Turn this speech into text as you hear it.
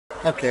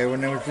Okay,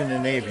 when I was in the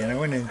Navy, and I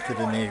went into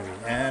the Navy,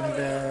 and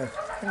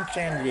in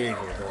San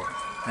Diego, though,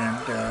 and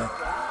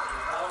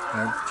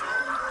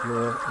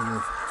your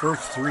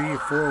first 3 or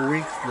 4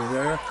 weeks were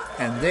there,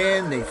 and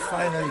then they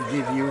finally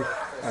give you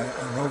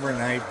an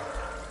overnight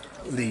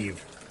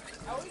leave.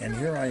 And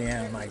here I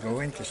am. I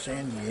go into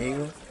San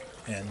Diego,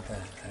 and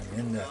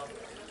I'm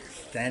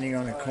standing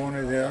on the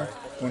corner there,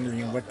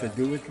 wondering what to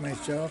do with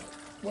myself.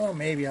 Well,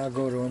 maybe I'll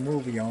go to a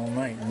movie all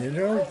night. And in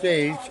those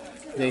days,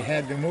 they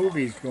had the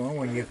movies going.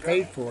 When you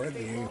paid for it,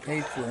 you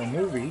paid for a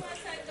movie,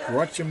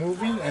 watch a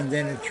movie, and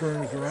then it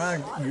turns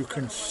around. You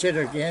can sit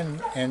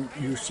again, and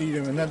you see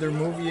another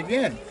movie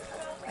again.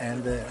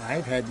 And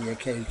I've had the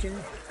occasion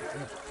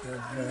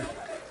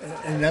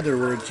in other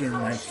words, in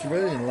my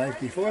civilian life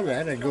before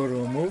that, I'd go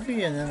to a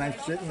movie and then I'd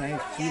sit and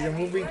I'd see the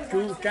movie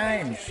 2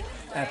 times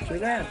after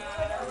that.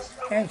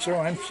 And so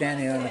I'm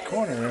standing on the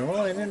corner. And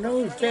well, in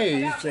those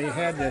days, they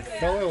had a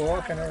fellow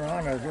walking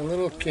around, a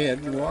little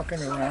kid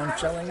walking around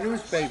selling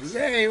newspapers.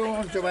 Hey, who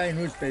wants to buy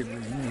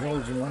newspapers? And he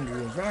holds them under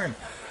his arm.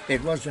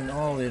 It wasn't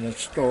all in a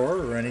store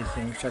or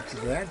anything such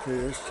as that.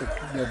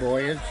 The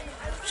boy is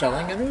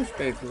selling a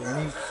newspaper,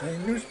 and he's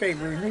saying,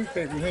 newspaper,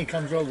 and he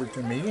comes over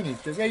to me, and he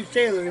says, hey,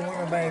 sailor, you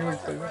want to buy a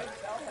newspaper?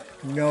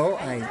 No,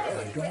 I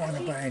don't want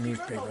to buy a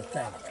newspaper,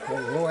 thanks.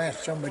 Go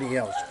ask somebody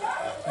else.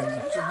 And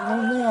he said,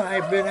 no,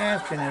 I've been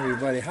asking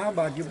everybody, how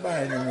about you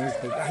buying a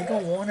newspaper? I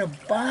don't want to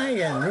buy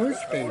a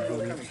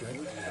newspaper, he said.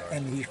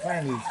 And he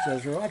finally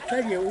says, well, I'll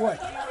tell you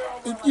what,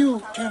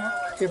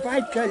 if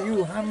I tell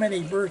you how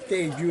many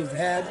birthdays you've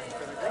had,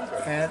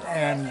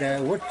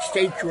 and what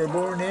state you were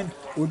born in,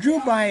 would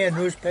you buy a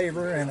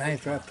newspaper? And I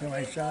thought to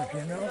myself,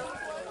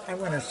 I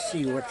want to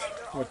see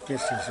what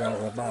this is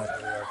all about.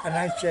 And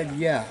I said,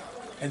 yeah.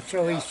 And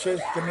so he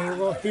says to me,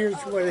 well, here's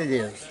what it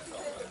is.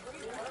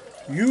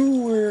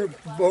 You were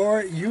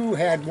born, you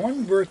had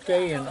one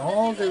birthday and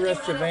all the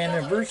rest of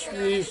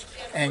anniversaries,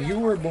 and you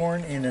were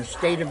born in a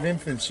state of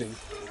infancy.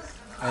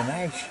 And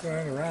I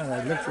turned around,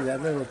 I looked at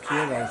that little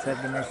kid, I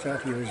said to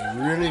myself, he was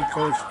really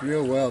coached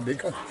real well,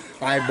 because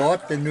I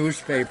bought the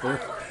newspaper,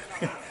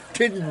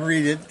 didn't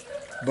read it,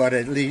 but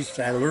at least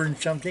I learned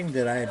something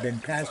that I had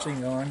been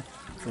passing on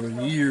for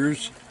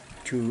years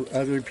to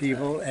other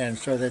people, and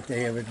so that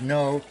they would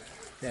know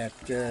that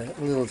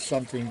little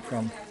something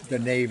from the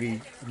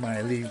Navy,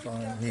 my leave on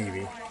the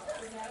Navy.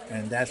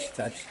 And that's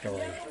that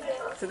story.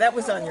 So that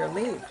was on your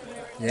leave.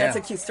 Yeah. That's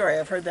a cute story.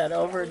 I've heard that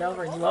over and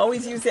over, and you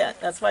always use that.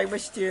 That's why I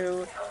wished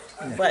you,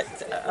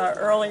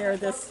 earlier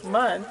this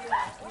month,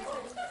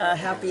 a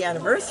happy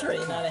anniversary,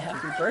 not a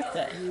happy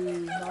birthday.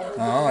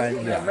 Oh,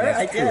 yeah,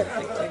 I did.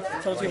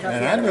 I told you happy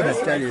and I'm going anniversary.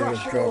 to tell you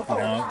this joke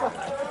now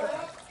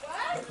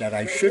that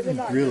I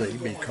shouldn't really,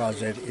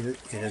 because it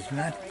is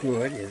not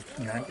good. It's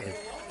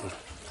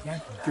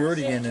not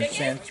dirty in a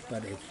sense,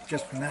 but it's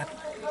just not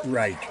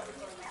right.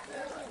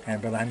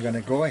 But I'm going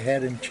to go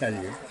ahead and tell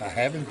you. I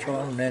haven't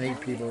told many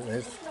people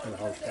this, but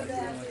I'll tell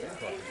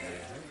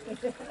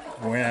you.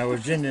 When I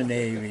was in the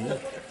Navy,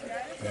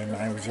 and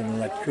I was an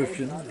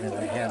electrician, and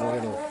I had a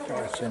little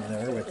course in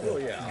there with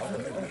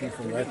the chief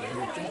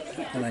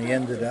electrician, and I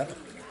ended up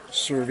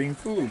serving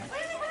food.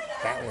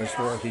 That was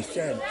where he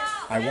said.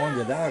 I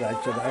wanted out. I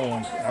said, I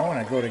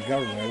want to go to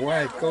government.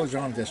 Why? It goes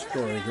on this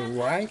story.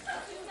 Why?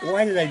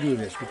 Why did I do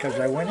this? Because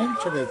I went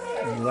into the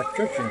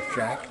electrician's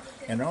shack,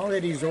 and all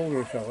of these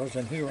older fellows,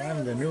 and here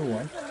I'm the new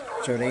one,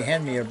 so they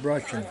hand me a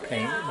brush and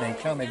paint, and they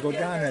tell me, go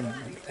down and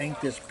paint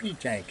this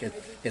P-tank.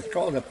 It's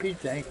called a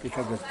P-tank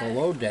because it's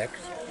below decks,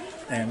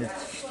 and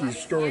you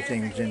store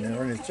things in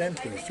there, and it's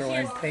empty, so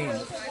I'm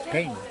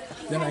painting.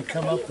 Then I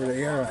come up for the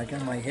air, I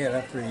got my head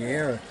up for the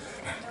air,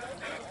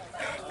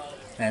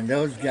 and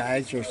those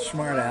guys are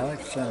smart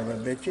Alex, son of a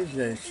bitches.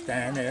 They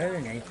stand there,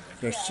 and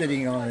they're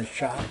sitting on the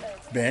shop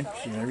bench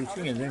and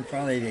everything, and then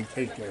finally they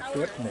take their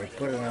foot and they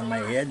put it on my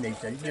head, and they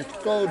say,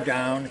 just go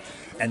down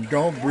and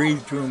don't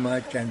breathe too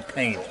much and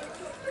paint.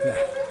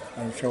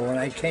 And so when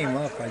I came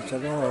up, I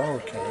said, oh,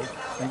 okay.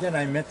 And then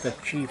I met the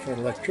chief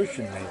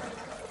electrician there.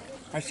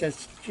 I said,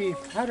 Chief,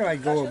 how do I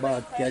go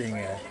about getting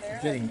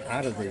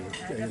out of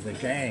the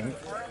gang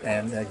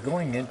and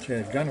going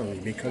into gunnery?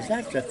 Because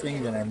that's the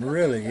thing that I'm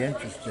really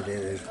interested in,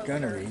 is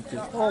gunnery. He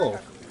says,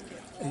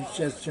 he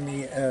says to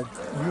me,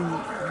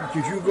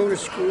 did you go to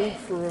school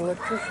for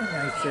electrician?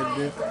 I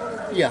said,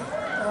 yeah.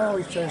 Oh,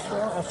 he says,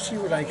 well, I'll see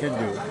what I can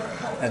do.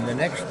 And the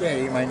next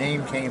day, my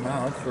name came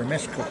out for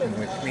mess cooking,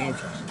 which means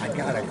I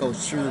gotta go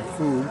serve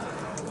food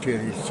to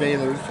the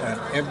sailors and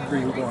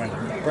everyone,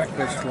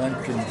 breakfast,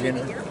 lunch, and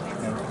dinner.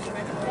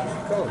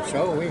 And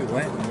so we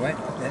went,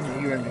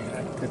 then you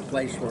at the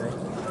place where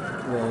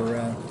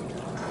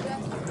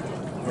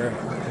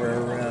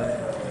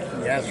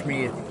he asked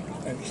me,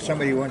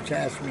 somebody once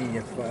asked me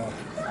if, I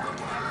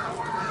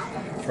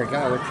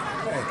forgot what,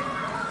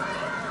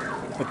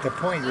 but the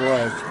point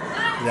was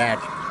that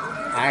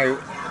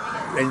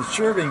in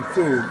serving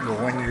food,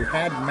 when you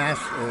had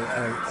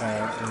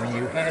when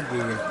you had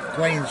the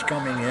planes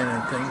coming in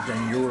and things,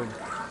 and you were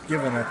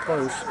given a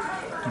post,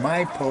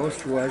 my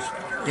post was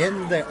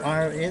in the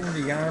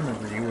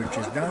armory, which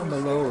is down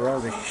below where all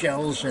the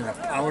shells and the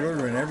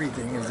powder and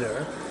everything is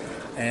there,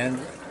 and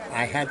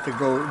I had to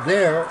go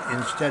there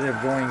instead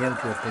of going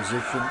into a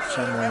position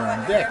somewhere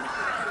on deck.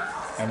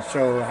 And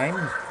so I'm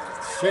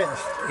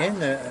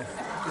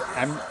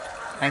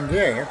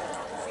there,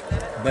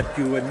 but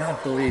you would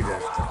not believe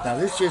this. Now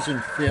this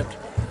isn't fit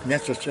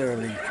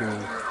necessarily to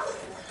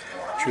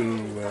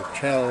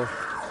tell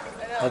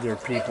other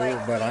people,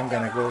 but I'm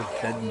going to go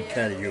ahead and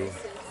tell you.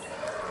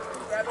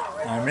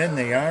 I'm in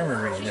the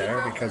armory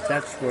there because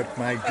that's what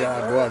my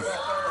job was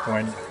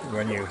when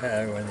you're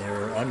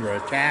under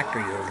attack or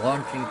you're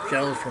launching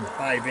shells from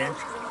 5-inch.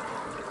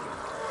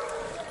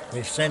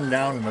 They send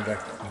down with a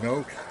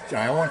note,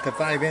 I want the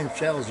 5-inch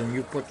shells, and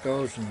you put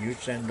those and you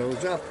send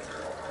those up.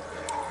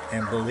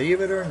 And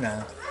believe it or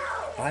not,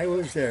 I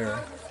was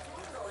there,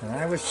 and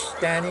I was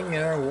standing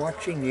there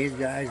watching these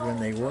guys when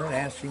they weren't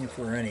asking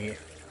for any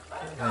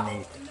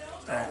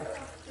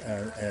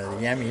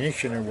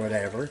ammunition or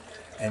whatever.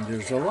 And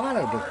there's a lot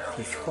of it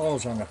that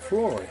falls on the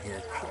floor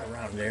here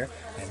around there.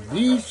 And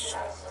these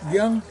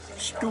young,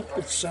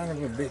 stupid son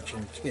of a bitch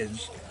and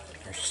kids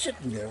are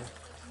sitting there.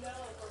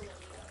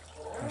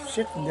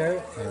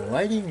 And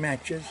lighting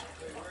matches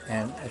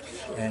and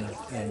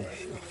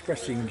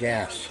expressing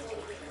gas.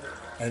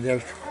 And they're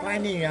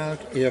finding out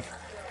if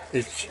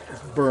it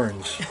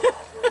burns.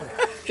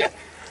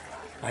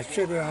 I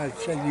said,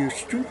 you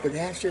stupid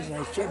asses.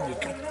 I said, you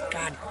got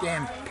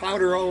goddamn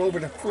powder all over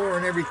the floor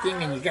and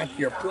everything, and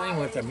you're playing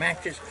with the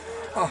matches.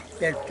 Oh,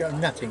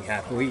 nothing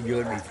happened. We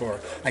do it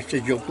before. I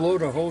said, you'll blow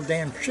the whole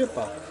damn ship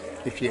up.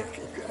 If you,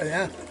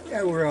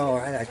 we're all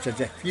right. I said,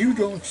 if you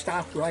don't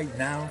stop right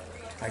now,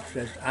 I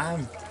said,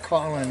 I'm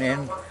calling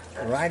in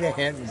right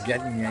ahead and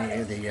getting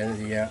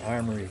the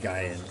armory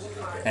guy in.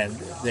 And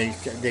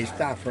they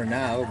stopped for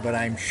now, but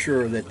I'm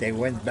sure that they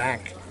went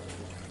back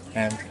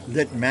and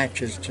lit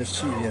matches to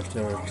see if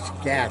the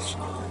gas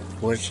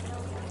was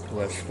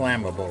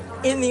flammable.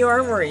 In the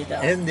armory, though.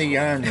 In the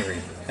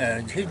armory.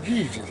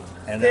 Jesus.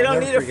 And they don't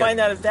need to find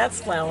out if that's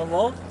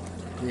flammable.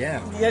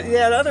 Yeah. You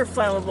had other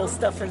flammable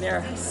stuff in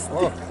there.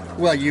 Oh,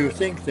 well, you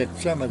think that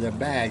some of the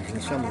bags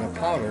and some of the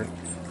powder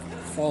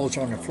falls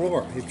on the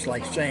floor. It's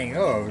like saying,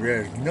 oh,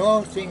 there's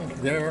nothing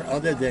there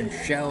other than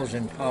shells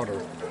and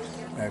powder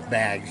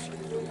bags,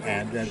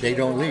 and they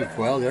don't leak.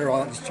 Well, they're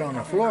all just on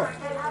the floor.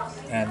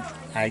 And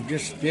I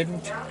just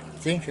didn't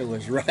think it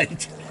was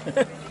right.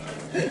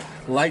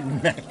 Lighting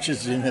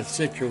matches in a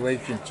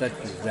situation such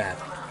as that.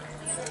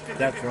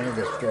 That's one of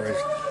the stories.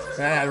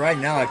 Right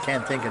now I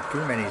can't think of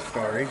too many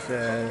stories.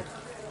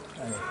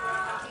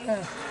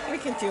 We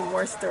can do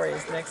more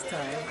stories next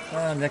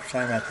time. Next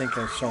time I think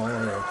of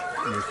someone that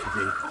used to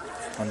be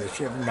on the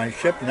ship. My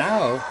ship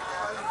now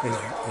is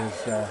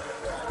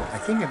I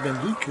think it's been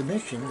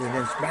decommissioned and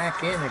it's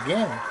back in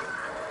again.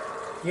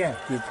 Yeah,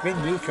 it's been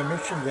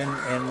decommissioned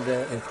and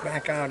it's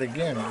back out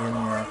again.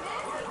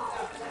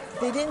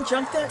 They didn't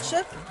junk that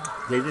ship?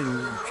 They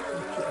didn't,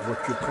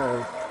 what do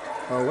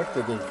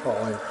they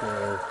call it?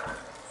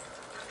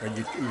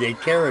 They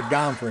tear it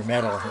down for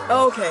metal.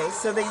 Okay,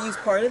 so they use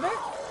part of it?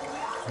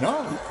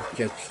 No,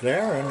 it's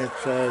there and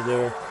it's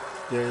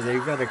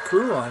they've got a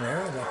crew on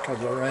there because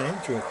I ran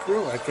into a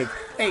crew. I said,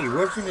 hey,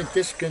 wasn't it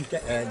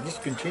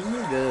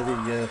discontinued,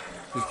 the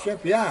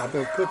ship? Yeah,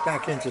 but put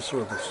back into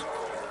service.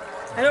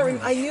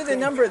 I knew the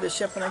number of the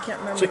ship, and I can't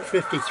remember.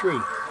 653.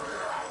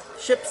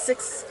 Ship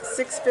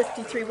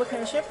 653. What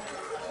kind of ship?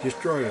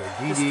 Destroyer.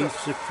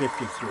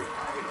 DD-653.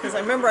 Because I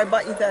remember I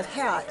bought you that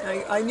hat.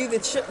 I knew the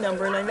ship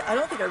number, and I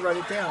don't think I wrote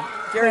it down.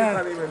 Gary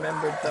probably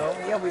remembered, though.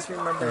 He always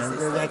remembers these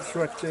things. That's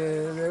what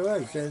there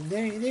was.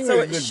 They so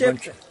were a good ship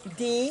bunch of...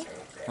 D?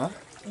 Huh?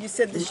 You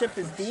said the ship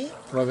is D?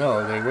 Well,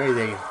 no. The way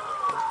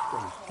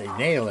they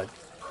nail it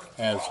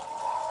as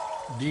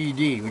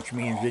DD, which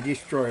means the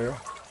Destroyer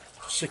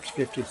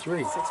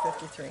 653.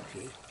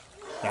 653.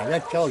 Now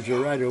that tells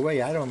you right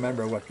away. I don't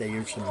remember what they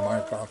used to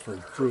mark off for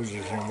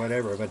cruisers and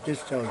whatever, but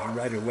this tells you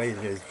right away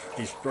the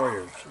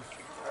destroyers.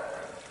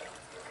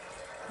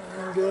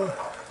 And,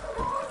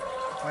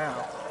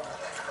 wow.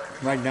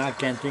 Right now I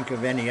can't think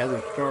of any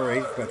other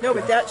stories, but... No,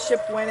 but that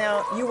ship went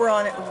out, you were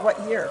on it what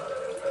year?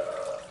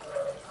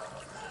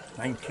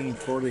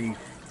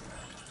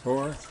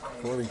 1944,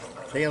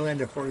 tail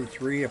end of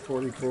 43 or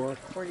 44.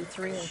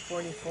 43 and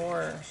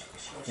 44.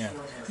 Yeah.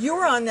 You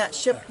were on that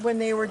ship when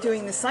they were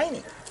doing the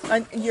signing.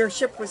 Your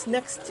ship was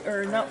next,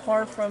 or not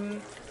far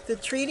from the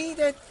treaty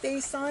that they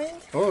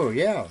signed? Oh,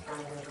 yeah.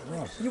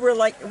 Yeah. You were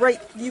like,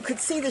 right, you could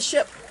see the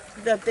ship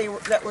that they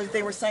were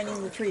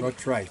signing the treaty.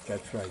 That's right.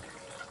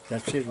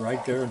 That's it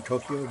right there in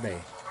Tokyo Bay.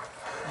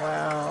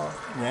 Wow.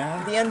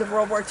 Yeah. The end of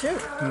World War II.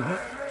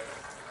 Mm-hmm.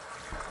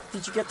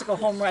 Did you get to go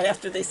home right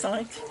after they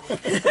signed?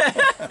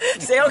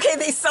 Say, okay,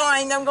 they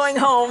signed, I'm going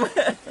home.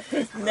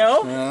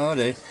 No? No,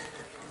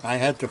 I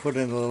had to put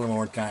in a little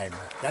more time.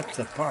 That's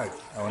the part.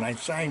 When I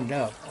signed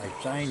up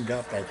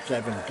at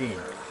 17.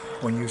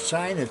 When you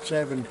sign at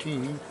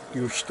 17,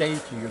 you stay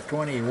till you're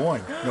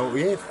 21. No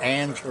ifs,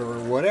 ands, or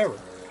whatever.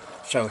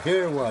 So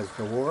here it was.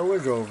 The war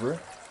was over,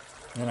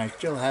 and I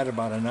still had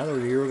about another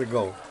year to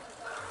go.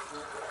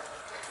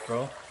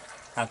 So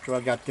after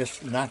I got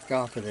this knocked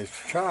off of this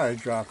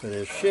charge, off of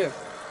this ship,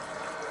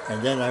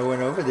 and then I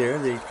went over there,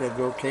 they said,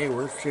 okay,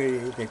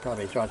 they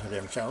probably thought to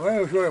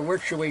themselves, well, where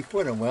should we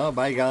put them? Well,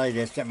 by golly,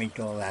 they sent me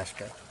to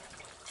Alaska.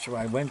 So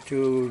I went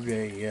to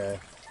the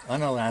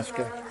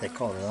Unalaska, they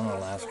call it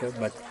Unalaska,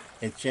 but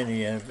it's in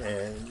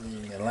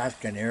the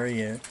Alaskan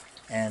area,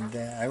 and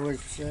I was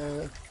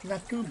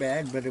not too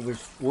bad, but it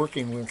was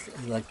working with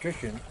an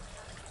electrician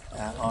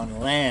on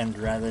land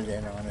rather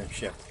than on a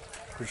ship,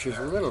 which is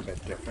a little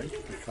bit different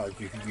because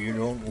you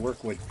don't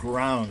work with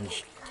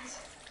grounds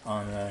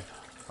on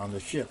the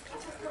ship.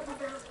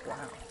 Wow.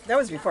 That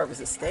was before it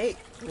was a state.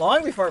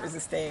 Long before it was a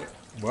state.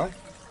 What?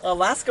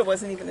 Alaska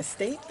wasn't even a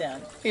state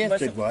then.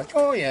 Yes, it was.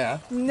 Oh, yeah.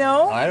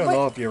 No. I don't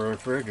know if you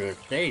refer to a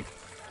state.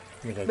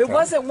 It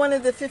wasn't one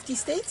of the 50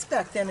 states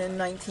back then in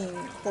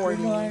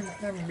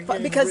 1940.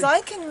 But because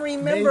I can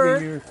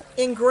remember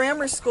in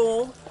grammar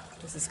school,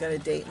 this is going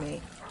to date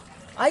me,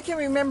 I can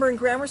remember in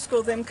grammar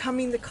school them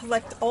coming to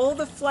collect all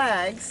the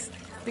flags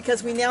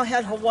because we now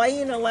had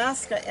Hawaii and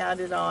Alaska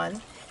added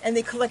on, and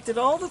they collected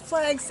all the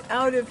flags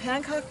out of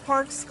Hancock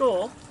Park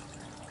School.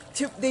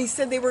 They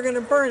said they were going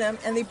to burn them,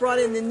 and they brought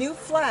in the new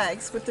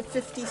flags with the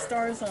 50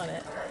 stars on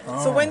it.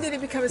 Oh. So when did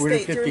it become a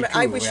state? Do you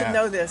remember? We should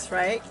know this,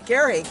 right?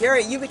 Gary,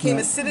 you became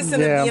a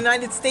citizen of the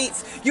United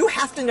States. You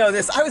have to know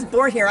this. I was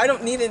born here. I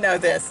don't need to know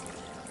this.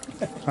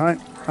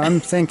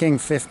 I'm thinking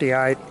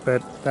 58,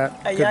 but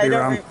that could be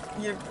wrong.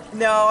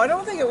 No, I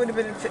don't think it would have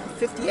been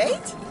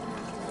 58.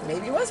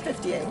 Maybe it was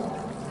 58.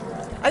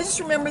 I just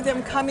remember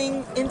them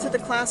coming into the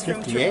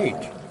classroom. 58?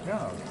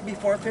 No.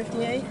 Before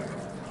 58?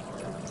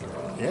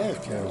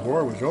 Yes, the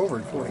war was over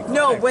in 45.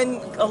 No,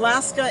 when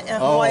Alaska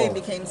and Hawaii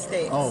became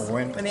states. Oh,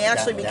 when they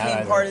actually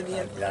became part of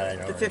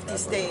the 50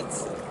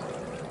 states.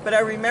 But I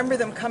remember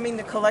them coming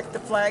to collect the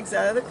flags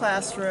out of the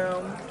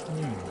classroom,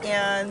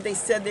 and they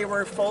said they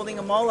were folding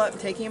them all up,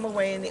 taking them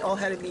away, and they all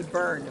had to be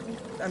burned.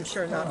 I'm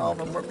sure not all of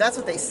them were. That's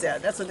what they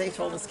said. That's what they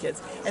told us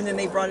kids. And then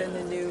they brought in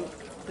the new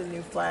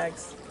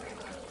flags.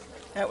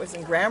 That was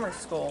in grammar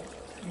school.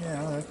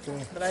 Yeah,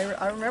 but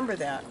I remember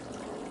that.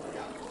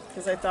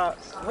 Because I thought,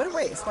 what a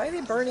waste. Why are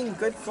they burning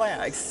good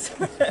flags?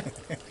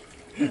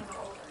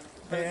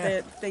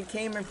 They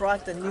came and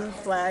brought the new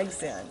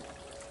flags in.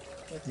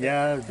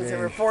 Yeah. Because there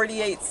were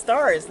 48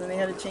 stars, and they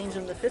had to change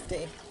them to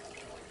 50.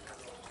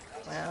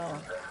 Wow.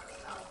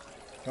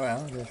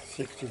 Well, the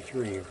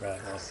 63,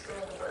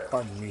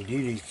 pardon me,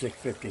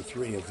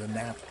 DD-653 is the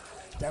Knapp.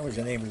 That was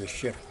the name of the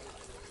ship.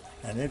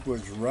 And it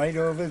was right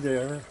over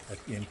there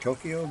in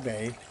Tokyo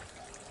Bay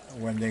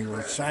when they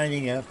were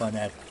signing up on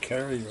that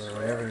carrier or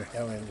whatever the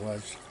hell it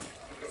was.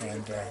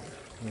 And it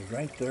was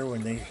right there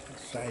when they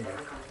signed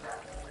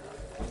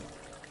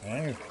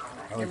it.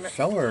 I was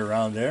somewhere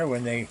around there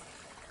when they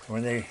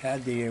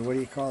had the, what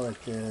do you call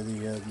it,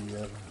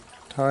 the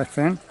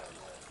Typhoon?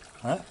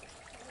 Huh?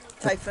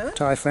 Typhoon?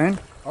 Typhoon.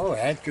 Oh, I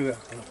had two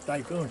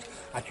typhoons.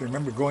 I can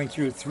remember going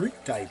through 3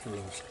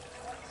 typhoons.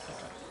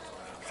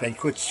 They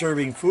quit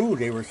serving food.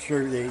 They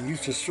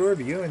used to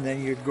serve you, and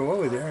then you'd go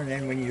over there, and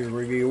then when you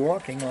were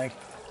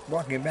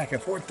walking back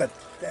and forth,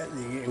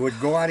 it would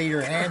go out of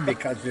your hand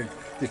because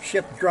the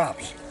ship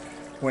drops.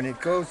 When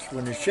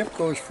the ship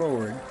goes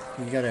forward,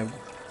 you got a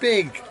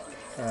big,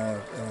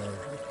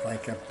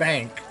 like a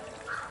bank,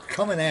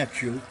 coming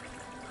at you,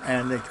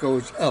 and it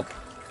goes up.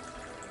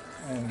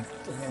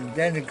 And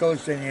then it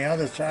goes to the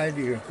other side,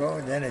 you go,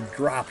 and then it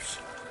drops.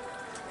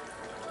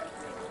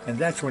 And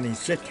that's when you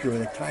sit through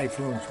the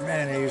typhoons.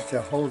 Man, I used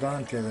to hold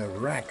on to the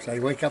racks.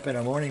 I'd wake up in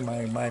the morning,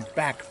 my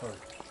back hurt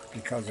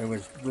because I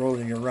was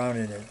rolling around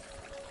in it.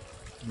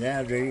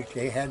 Yeah,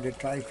 they had the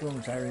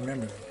typhoons, I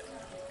remember.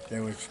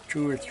 There was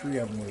 2 or 3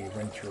 of them we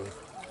went through.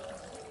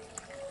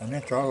 And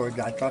that's all,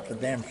 I thought the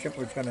damn ship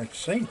was going to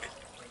sink.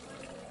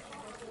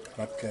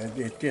 But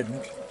it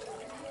didn't.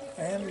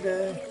 And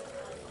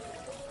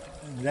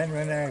then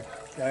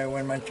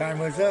when my time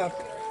was up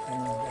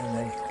and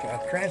they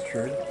got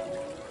transferred,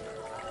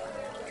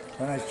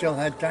 when I still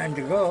had time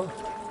to go,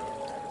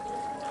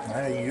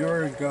 about a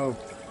year ago,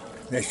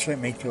 they sent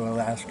me to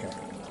Alaska.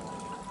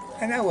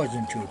 And that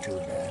wasn't too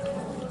bad.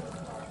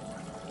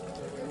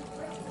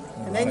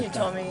 And then you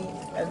told me,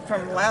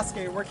 from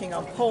Alaska, you're working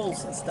on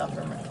poles and stuff,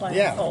 or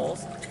climbing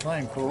poles.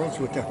 Climb poles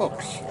with the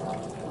hooks.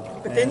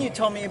 But then you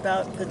told me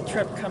about the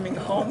trip coming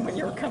home. When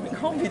you were coming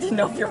home, you didn't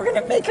know if you were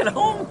going to make it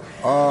home.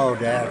 Oh,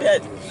 that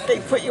they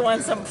put you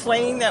on some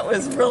plane that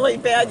was really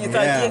bad. You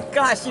thought,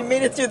 gosh, you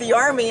made it through the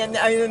Army and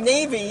the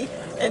Navy,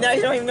 and now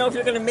you don't even know if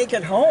you're going to make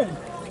it home.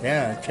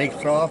 Yeah, it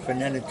takes off,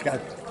 and then it's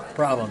got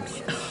problems.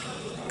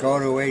 Go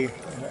I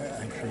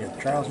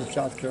forget, Charleston,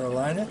 South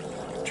Carolina,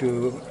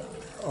 to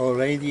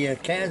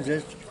Olathe,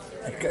 Kansas,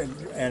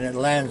 and it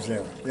lands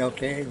there.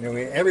 Okay,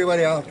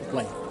 everybody off the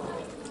plane.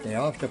 They're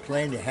off the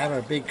plane, they have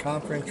a big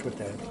conference with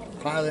the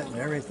pilot and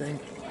everything.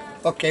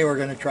 Okay, we're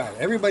going to try it.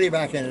 Everybody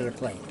back into the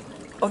plane.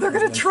 Oh, they're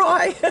going to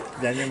try.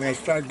 Then when they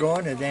start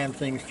going, the damn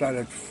thing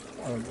started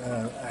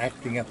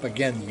acting up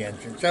again, the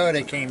engine. So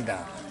they came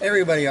down.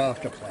 Everybody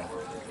off the plane.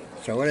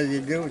 So what did they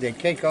do? They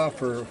take off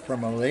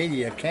from a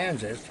lady at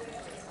Kansas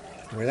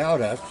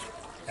without us,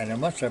 and it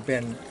must have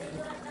been,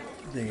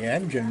 the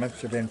engine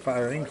must have been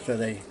firing, so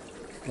they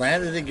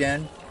landed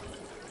again,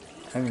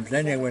 and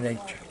then when they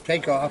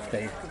take off,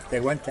 they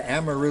went to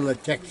Amarillo,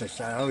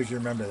 Texas. I always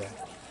remember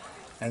that.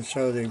 And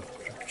so the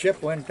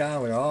ship went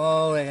down with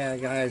all the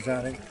guys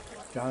on it,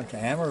 down to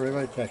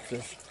Amarillo,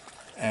 Texas,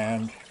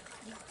 and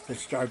to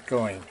start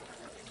going.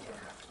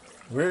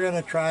 We're going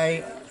to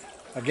try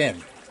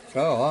again.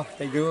 So all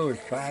they do is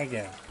try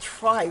again.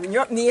 Try. When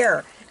you're up in the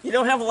air, you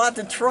don't have a lot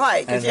to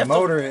try. And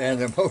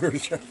the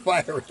motors are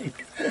firing.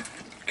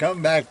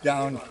 Come back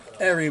down.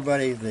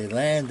 Everybody, they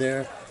land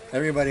there.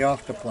 Everybody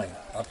off the plane.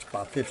 That's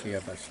about 50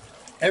 of us.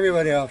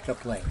 Everybody off the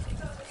plane.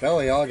 So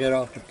we all get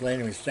off the plane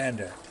and we stand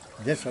there.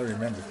 This I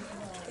remember.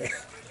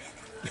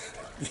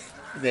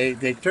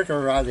 They took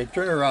around. They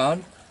turn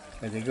around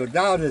and they go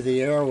down to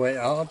the airway,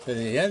 out to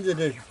the end of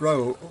the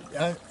road,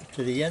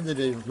 to the end of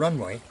the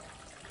runway,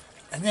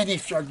 and then they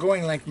start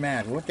going like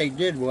mad. What they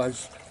did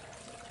was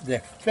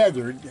they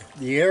feathered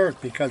the air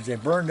because they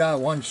burned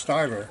out one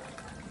starter.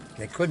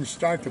 They couldn't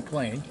start the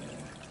plane,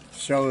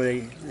 so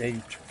they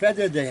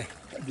feathered the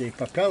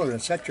propeller in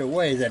such a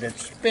way that it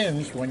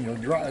spins when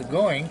you're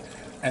going,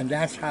 and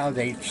that's how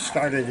they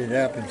started it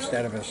up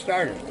instead of a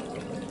starter.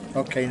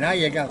 Okay, now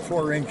you got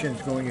 4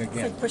 engines going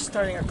again. It's like push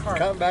starting a car.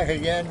 Come back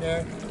again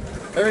there.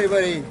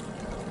 Everybody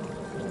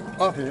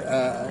off,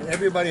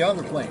 everybody on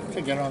the plane.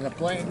 To get on the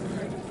plane,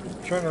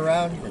 turn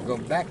around, and go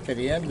back to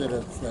the end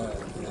of the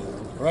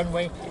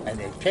runway, and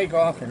they take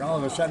off, and all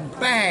of a sudden,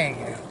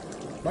 bang!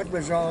 What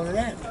was all of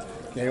that?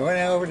 They went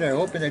over there,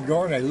 opened the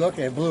door, and they looked,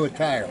 and they blew a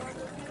tire.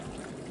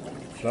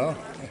 So,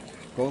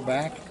 go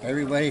back,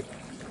 everybody,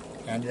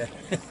 and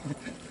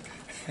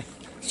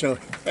so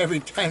every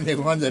time they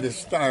wanted to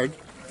start,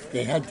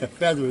 they had to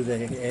feather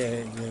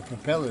the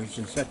propellers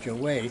in such a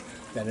way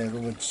that it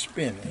would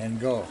spin and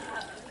go.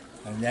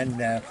 And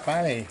then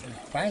finally,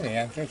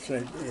 I guess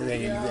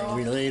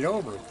we laid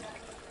over.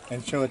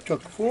 And so it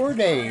took 4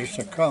 days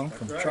to come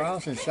from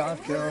Charleston,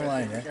 South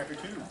Carolina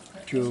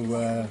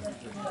to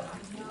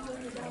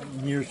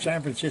near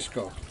San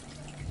Francisco.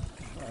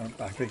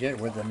 I forget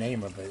what the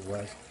name of it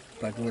was,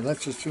 but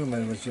let's assume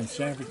it was in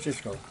San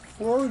Francisco.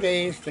 4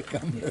 days to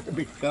come there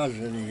because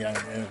of the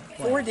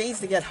 4 days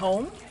to get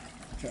home?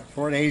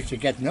 4 days to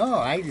get, no,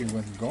 I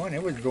wasn't going.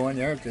 It was going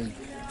there to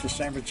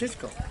San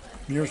Francisco,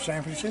 near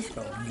San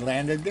Francisco.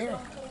 Landed there.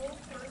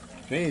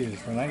 Jesus,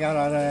 when I got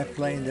out of that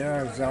plane there,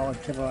 I was all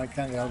tip of my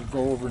tongue. I would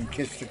go over and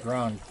kiss the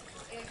ground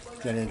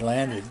that it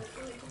landed.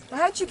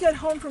 How'd you get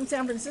home from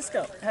San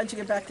Francisco? How'd you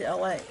get back to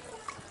L.A.?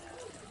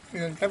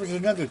 That was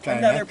another time.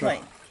 Another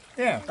plane?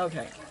 Yeah.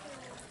 Okay.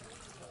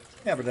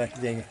 Yeah, but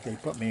they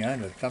put me on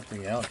to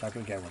something else. I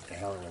forget what the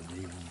hell it was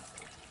even.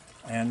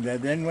 And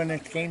then when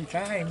it came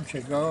time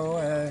to go,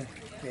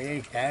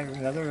 they had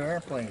another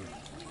airplane.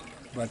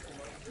 But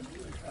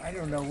I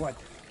don't know what.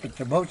 But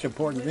the most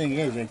important thing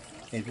is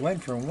it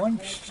went from one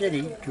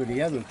city to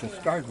the other to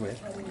start with.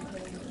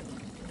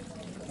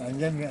 And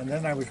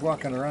then I was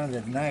walking around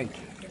at night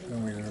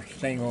when we were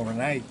staying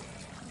overnight.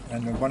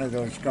 And one of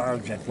those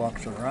guards that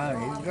walks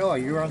around, he says, "Oh,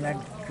 you're on that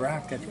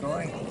draft that's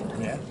going?"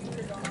 Yeah.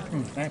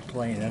 That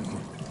plane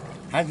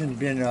hasn't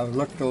been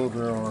looked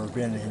over or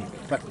been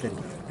inspected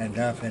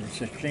enough, and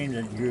it's a shame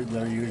that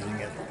they're using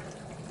it.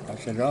 I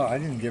said, "Oh, I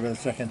didn't give it a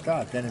second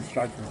thought." Then it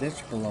starts with this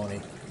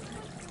baloney.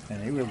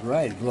 And he was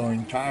right,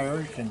 blowing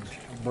tires and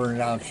burning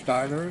out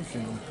starters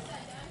and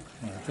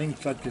things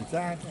such as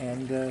that.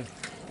 And it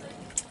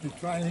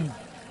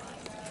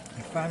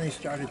finally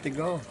started to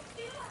go.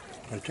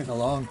 But it took a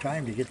long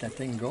time to get that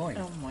thing going.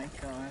 Oh my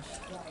gosh.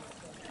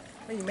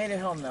 Well, you made it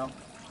home though.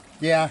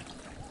 Yeah.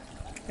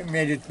 It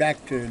made it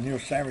back to near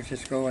San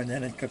Francisco, and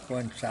then it took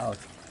one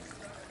south.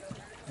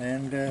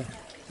 And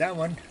that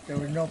one, there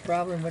was no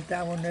problem with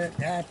that one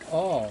at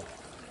all.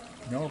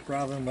 No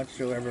problem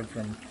whatsoever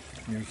from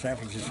near San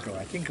Francisco.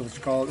 I think it was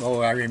called,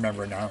 oh, I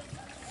remember now,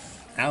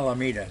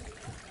 Alameda,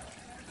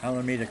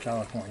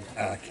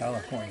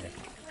 California,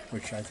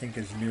 which I think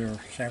is near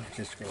San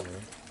Francisco.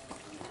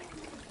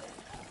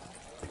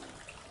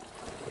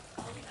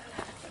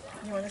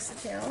 You want to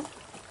sit down?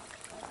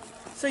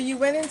 So you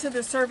went into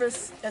the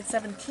service at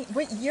 17.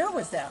 What year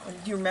was that?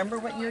 Do you remember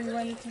what year you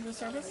went into the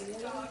service?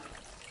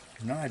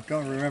 No, I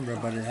don't remember,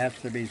 but it has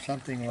to be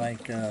something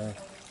like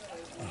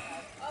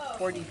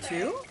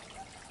 42?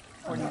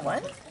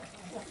 41?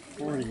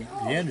 40.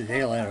 The end of the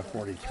tail end of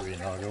 43.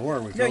 No, the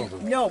war was over.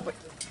 No, but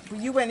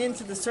you went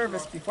into the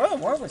service before the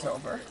war was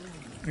over.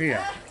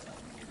 Yeah.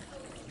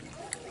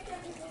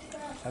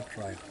 That's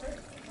right.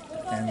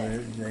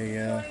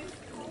 And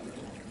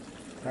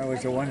I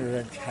was the one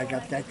that I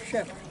got that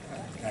ship.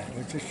 It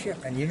was a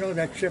ship. And you know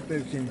that ship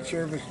is in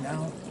service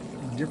now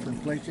in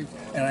different places.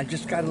 And I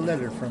just got a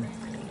letter from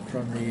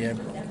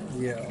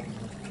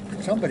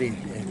somebody.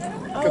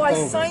 Oh, I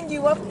signed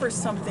you up for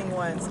something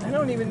once. I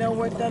don't even know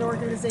what that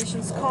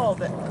organization's called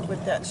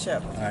with that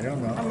ship. I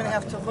don't know. I'm going to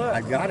have to look.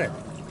 I got it.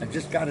 I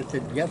just got it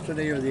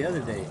yesterday or the other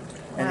day.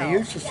 And Wow. they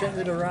used to send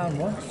it around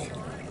once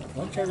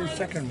Once every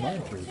second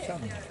month or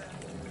something.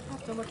 I'll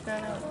have to look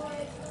that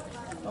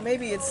up. Well,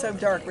 maybe it's so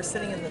dark. We're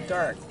sitting in the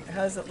dark.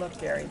 How does it look,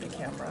 Gary, the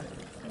camera?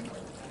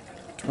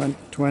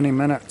 20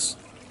 minutes.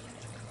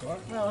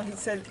 Well, he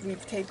said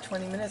we've taped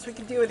 20 minutes. We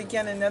could do it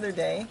again another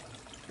day.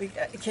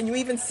 Can you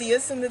even see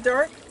us in the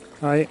dark?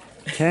 I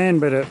can,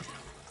 but it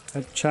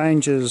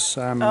changes.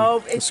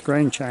 The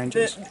screen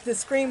changes. The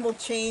screen will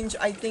change,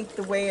 I think,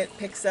 the way it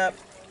picks up.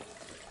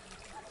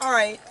 All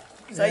right.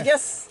 So Yeah. I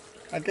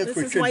guess this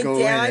we is should my go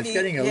daddy. in. It's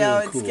getting a yeah,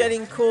 little cool. it's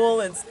getting cool.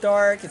 It's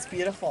dark. It's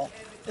beautiful.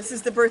 This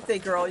is the birthday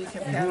girl. You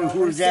can pat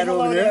who's Say that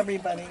hello over to there?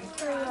 everybody.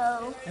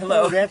 Hello.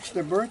 Hello. Oh, that's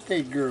the birthday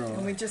And girl.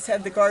 we just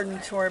had the garden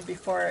tour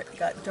before it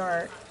got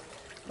dark.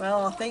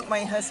 Well, I'll thank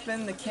my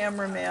husband, the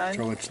cameraman.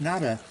 So it's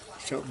not a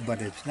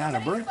but it's not a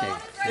birthday.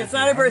 It's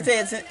not a birthday.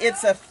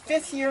 It's a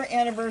 5th year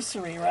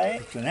anniversary, right?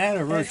 It's an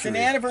anniversary. It's an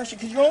anniversary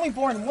because you're only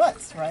born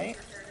once, right?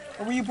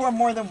 Or were you born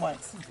more than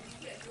once?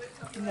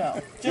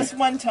 No, just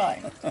one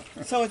time.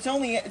 So it's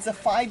a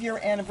 5-year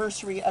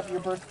anniversary of your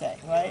birthday,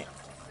 right?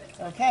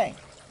 Okay.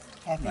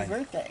 Happy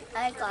birthday.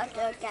 I got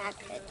the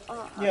jacket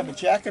on. You have a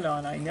jacket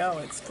on. I know.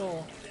 It's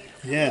cool.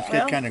 Yeah, it's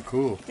Well, kind of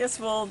cool. Guess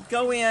we'll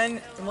go in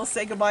and we'll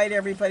say goodbye to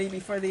everybody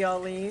before they all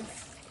leave.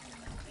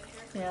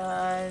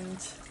 And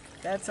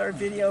that's our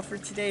video for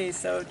today.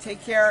 So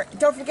take care.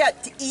 Don't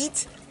forget to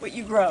eat what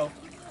you grow.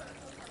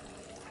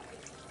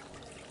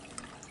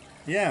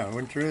 Yeah,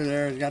 went through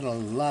there. It's got a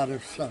lot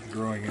of stuff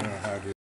growing in our house.